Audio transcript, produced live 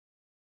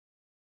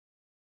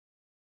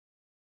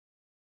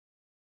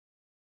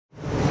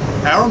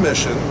Our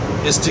mission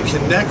is to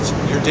connect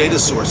your data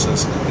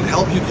sources and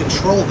help you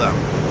control them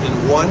in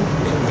one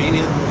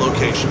convenient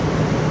location.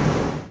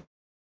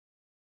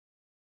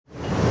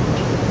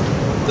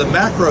 The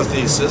macro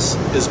thesis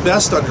is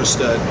best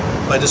understood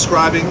by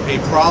describing a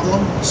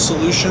problem,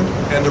 solution,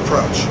 and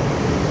approach.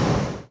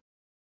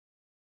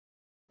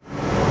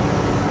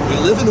 We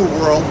live in a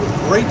world with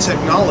great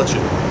technology.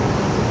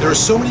 There are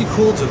so many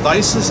cool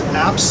devices,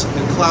 apps,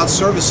 and cloud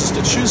services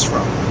to choose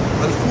from.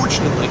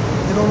 Unfortunately,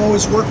 they don't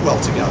always work well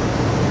together,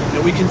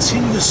 and we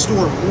continue to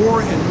store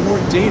more and more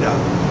data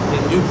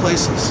in new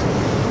places.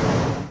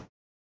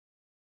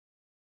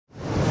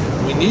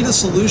 We need a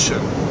solution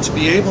to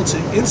be able to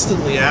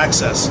instantly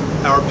access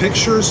our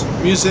pictures,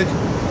 music,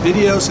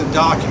 videos, and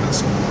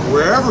documents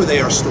wherever they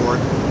are stored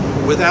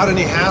without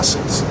any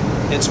hassles,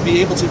 and to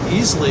be able to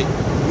easily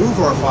move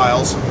our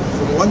files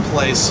from one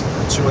place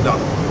to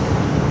another.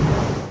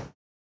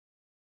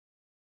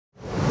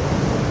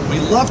 We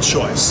love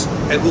choice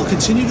and will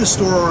continue to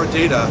store our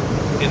data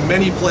in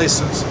many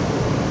places.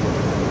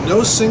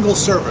 No single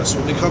service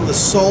will become the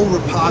sole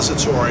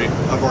repository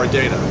of our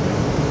data.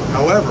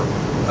 However,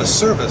 a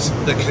service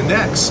that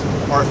connects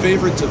our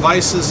favorite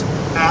devices,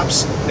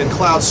 apps, and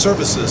cloud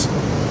services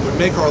would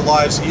make our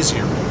lives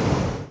easier.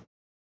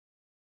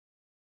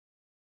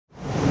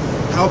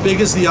 How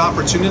big is the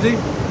opportunity?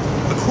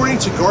 According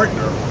to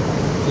Gartner,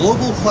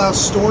 global cloud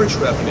storage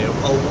revenue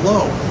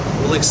alone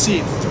will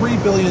exceed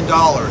 $3 billion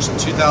in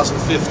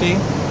 2015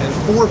 and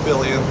 $4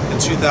 billion in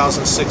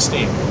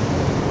 2016.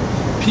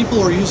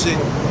 People are using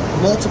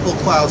multiple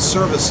cloud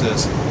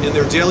services in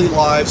their daily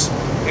lives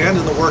and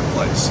in the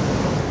workplace.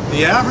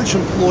 The average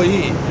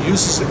employee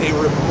uses a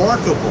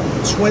remarkable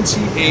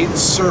 28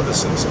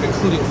 services,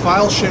 including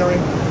file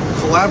sharing,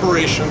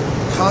 collaboration,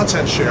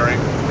 content sharing,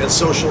 and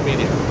social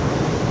media.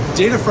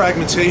 Data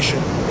fragmentation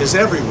is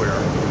everywhere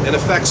and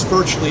affects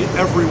virtually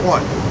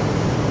everyone.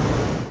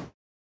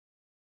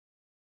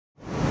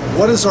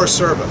 What is our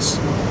service?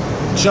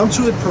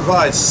 Jumptuit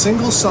provides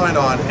single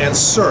sign-on and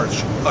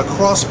search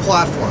across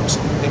platforms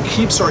and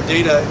keeps our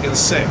data in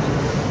sync.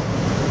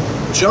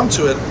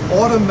 Jumptuit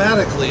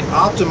automatically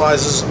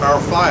optimizes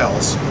our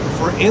files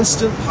for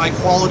instant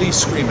high-quality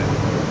streaming.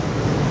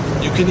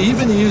 You can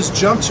even use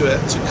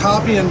Jumptuit to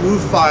copy and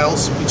move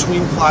files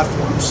between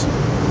platforms.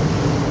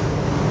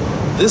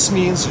 This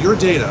means your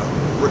data,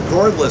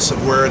 regardless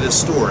of where it is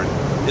stored,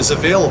 is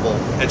available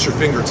at your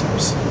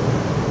fingertips.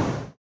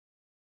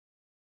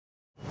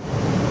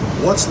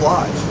 What's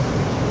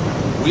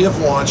live? We have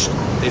launched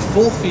a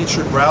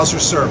full-featured browser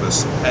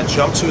service at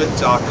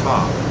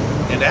Jumptuit.com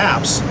and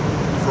apps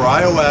for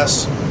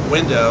iOS,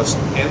 Windows,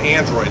 and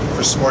Android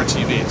for smart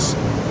TVs.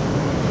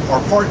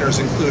 Our partners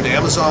include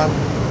Amazon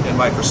and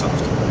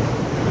Microsoft.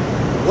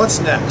 What's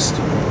next?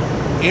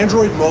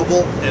 Android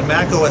mobile and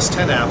Mac OS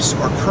X apps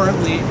are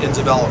currently in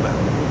development,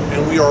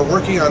 and we are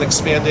working on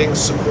expanding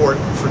support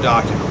for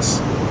documents.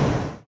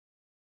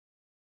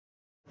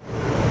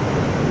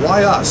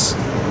 Why us?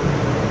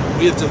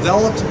 We have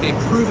developed a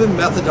proven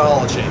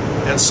methodology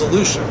and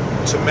solution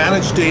to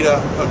manage data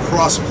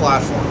across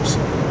platforms,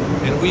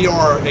 and we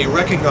are a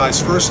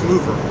recognized first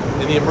mover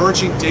in the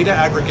emerging data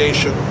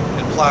aggregation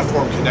and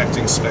platform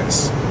connecting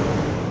space.